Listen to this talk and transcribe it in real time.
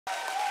Good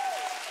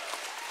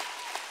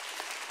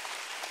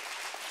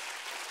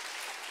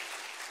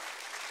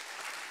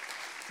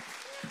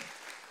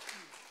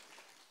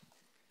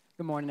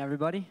morning,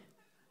 everybody.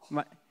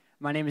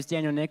 My name is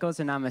Daniel Nichols,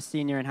 and I'm a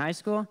senior in high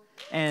school.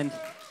 And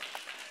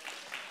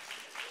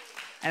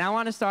I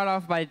want to start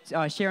off by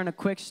sharing a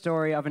quick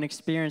story of an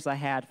experience I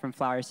had from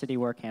Flower City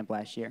Work Camp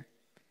last year.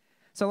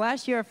 So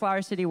last year at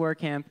Flower City Work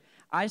Camp,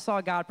 I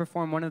saw God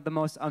perform one of the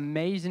most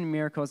amazing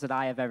miracles that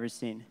I have ever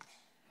seen.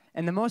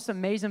 And the most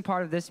amazing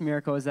part of this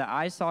miracle is that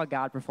I saw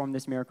God perform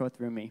this miracle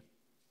through me.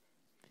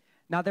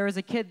 Now, there was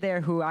a kid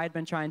there who I had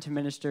been trying to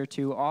minister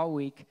to all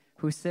week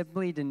who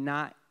simply did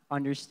not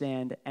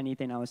understand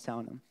anything I was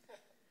telling him.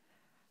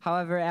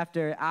 However,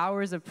 after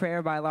hours of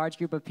prayer by a large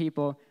group of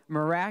people,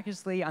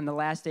 miraculously on the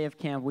last day of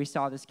camp, we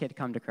saw this kid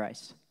come to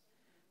Christ.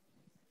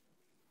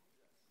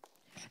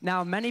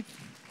 Now, many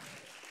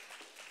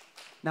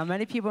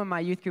people in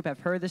my youth group have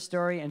heard this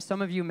story, and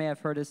some of you may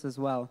have heard this as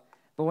well.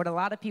 But what a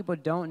lot of people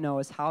don't know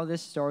is how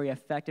this story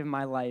affected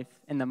my life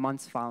in the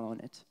months following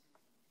it.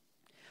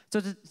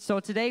 So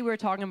today we're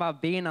talking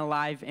about being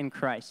alive in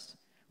Christ.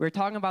 We're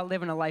talking about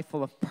living a life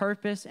full of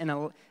purpose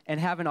and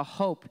having a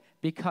hope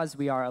because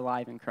we are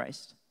alive in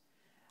Christ.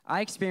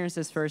 I experienced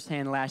this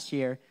firsthand last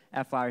year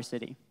at Flower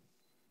City.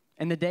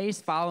 In the days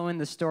following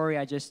the story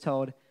I just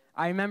told,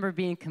 I remember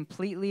being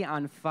completely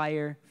on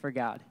fire for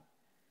God.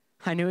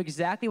 I knew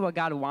exactly what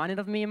God wanted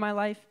of me in my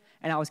life,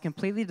 and I was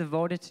completely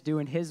devoted to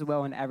doing His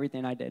will in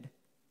everything I did.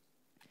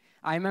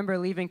 I remember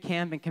leaving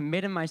camp and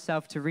committing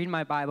myself to read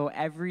my Bible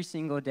every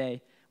single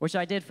day, which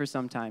I did for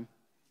some time.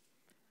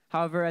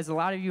 However, as a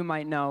lot of you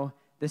might know,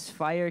 this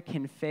fire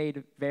can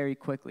fade very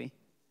quickly.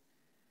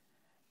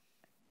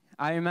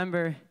 I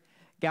remember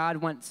God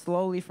went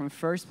slowly from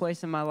first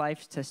place in my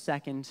life to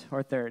second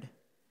or third.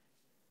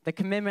 The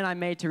commitment I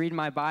made to read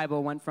my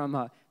Bible went from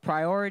a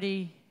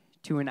priority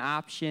to an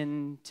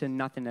option to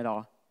nothing at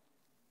all.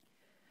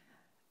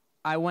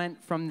 I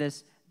went from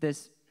this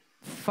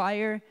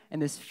fire and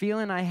this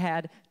feeling I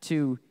had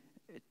to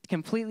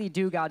completely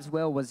do God's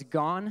will was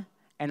gone,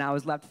 and I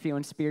was left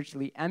feeling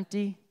spiritually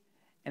empty,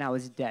 and I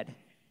was dead.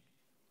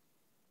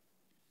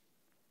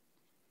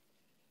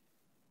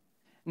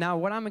 Now,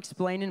 what I'm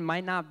explaining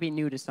might not be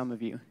new to some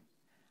of you.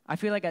 I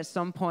feel like at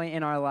some point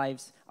in our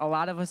lives, a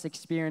lot of us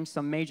experience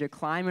some major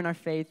climb in our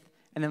faith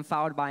and then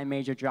followed by a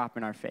major drop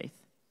in our faith.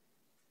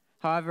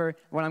 However,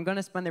 what I'm going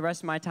to spend the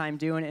rest of my time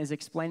doing is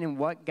explaining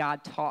what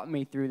God taught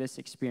me through this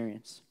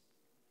experience.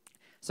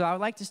 So I would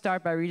like to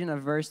start by reading a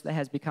verse that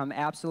has become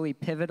absolutely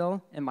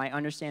pivotal in my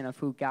understanding of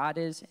who God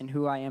is and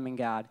who I am in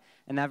God.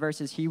 And that verse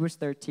is Hebrews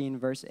 13,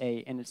 verse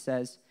 8, and it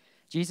says,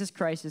 Jesus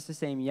Christ is the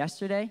same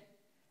yesterday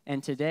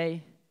and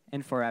today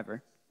and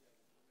forever.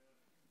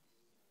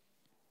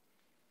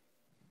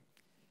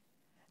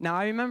 Now,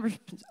 I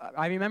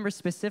remember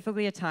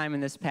specifically a time in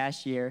this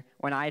past year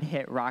when I'd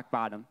hit rock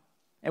bottom.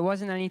 It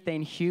wasn't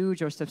anything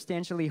huge or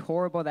substantially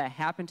horrible that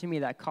happened to me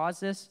that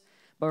caused this,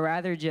 but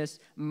rather just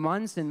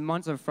months and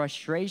months of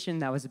frustration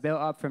that was built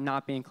up from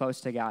not being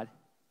close to God.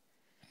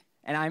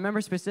 And I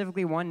remember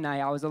specifically one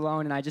night I was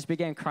alone and I just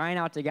began crying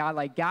out to God,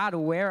 like, God,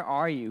 where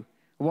are you?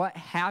 What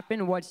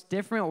happened? What's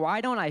different? Why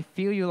don't I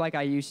feel you like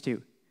I used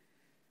to?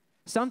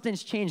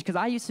 Something's changed because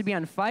I used to be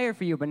on fire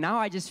for you, but now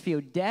I just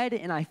feel dead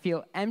and I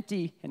feel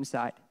empty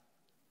inside.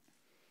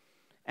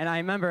 And I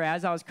remember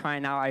as I was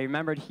crying out, I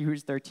remembered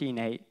Hebrews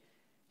 13:8.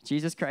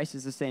 Jesus Christ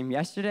is the same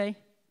yesterday,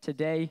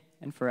 today,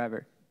 and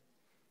forever.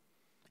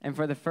 And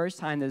for the first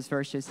time, this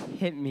verse just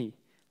hit me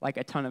like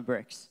a ton of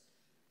bricks.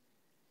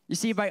 You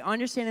see, by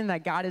understanding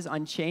that God is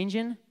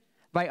unchanging,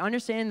 by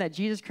understanding that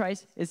Jesus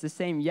Christ is the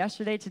same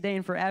yesterday, today,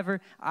 and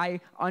forever, I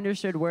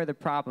understood where the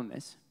problem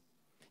is.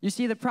 You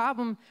see,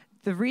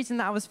 the reason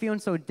that I was feeling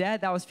so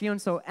dead, that I was feeling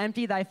so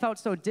empty, that I felt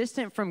so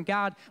distant from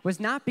God was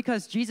not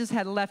because Jesus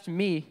had left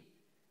me,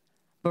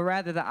 but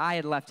rather that I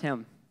had left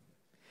Him.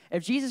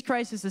 If Jesus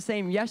Christ is the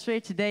same yesterday,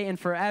 today, and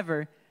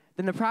forever,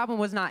 then the problem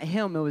was not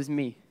Him, it was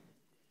me.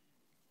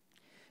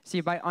 See,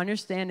 by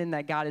understanding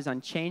that God is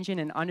unchanging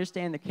and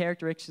understanding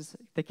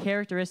the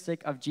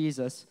characteristic of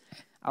Jesus,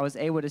 I was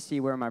able to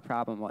see where my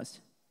problem was.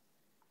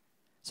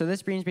 So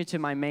this brings me to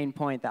my main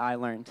point that I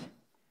learned.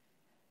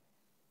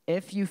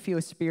 If you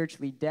feel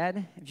spiritually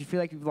dead, if you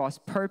feel like you've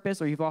lost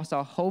purpose or you've lost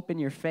all hope in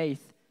your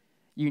faith,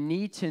 you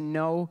need to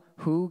know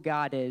who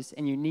God is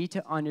and you need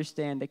to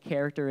understand the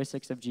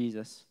characteristics of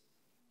Jesus.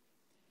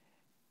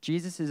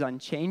 Jesus is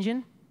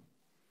unchanging.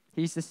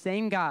 He's the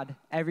same God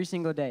every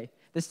single day.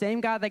 The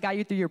same God that got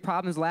you through your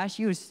problems last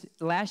year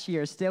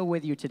is still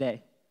with you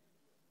today.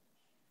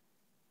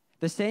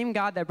 The same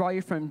God that brought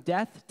you from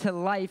death to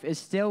life is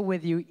still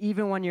with you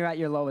even when you're at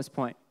your lowest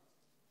point.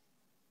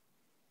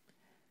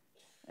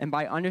 And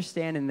by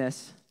understanding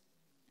this,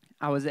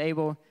 I was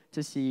able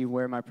to see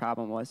where my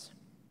problem was.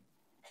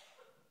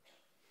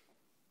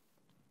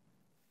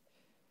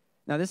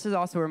 Now, this is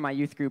also where my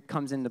youth group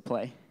comes into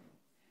play.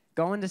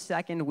 Going to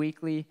second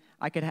weekly,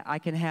 I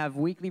can have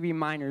weekly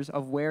reminders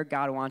of where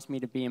God wants me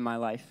to be in my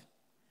life.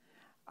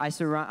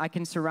 I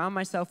can surround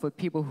myself with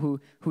people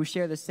who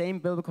share the same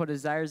biblical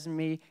desires as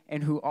me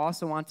and who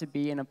also want to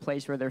be in a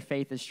place where their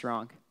faith is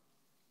strong.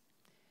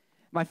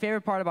 My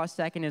favorite part about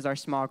Second is our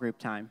small group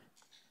time.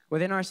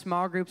 Within our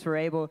small groups, we're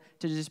able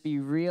to just be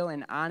real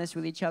and honest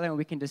with each other, and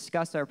we can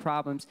discuss our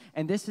problems.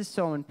 And this is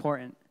so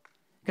important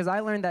because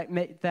I learned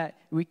that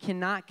we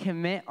cannot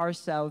commit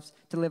ourselves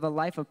to live a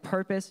life of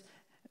purpose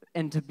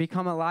and to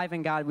become alive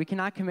in God. We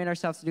cannot commit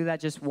ourselves to do that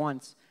just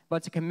once, but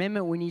it's a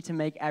commitment we need to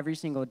make every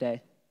single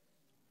day.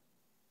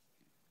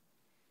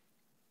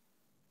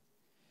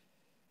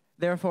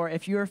 Therefore,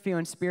 if you are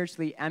feeling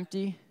spiritually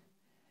empty,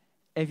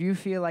 if you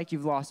feel like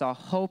you've lost all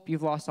hope,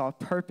 you've lost all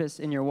purpose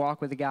in your walk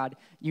with God,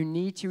 you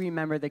need to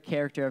remember the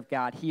character of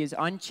God. He is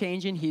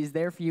unchanging. He's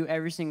there for you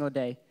every single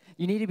day.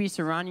 You need to be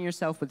surrounding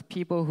yourself with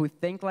people who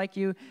think like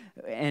you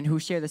and who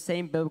share the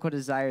same biblical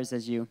desires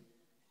as you.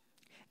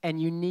 And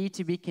you need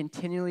to be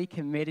continually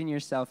committing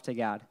yourself to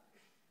God.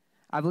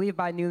 I believe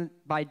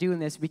by doing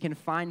this, we can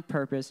find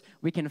purpose,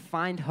 we can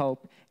find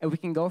hope, and we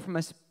can go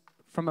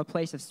from a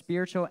place of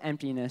spiritual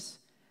emptiness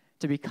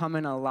to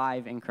becoming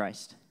alive in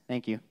Christ.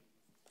 Thank you.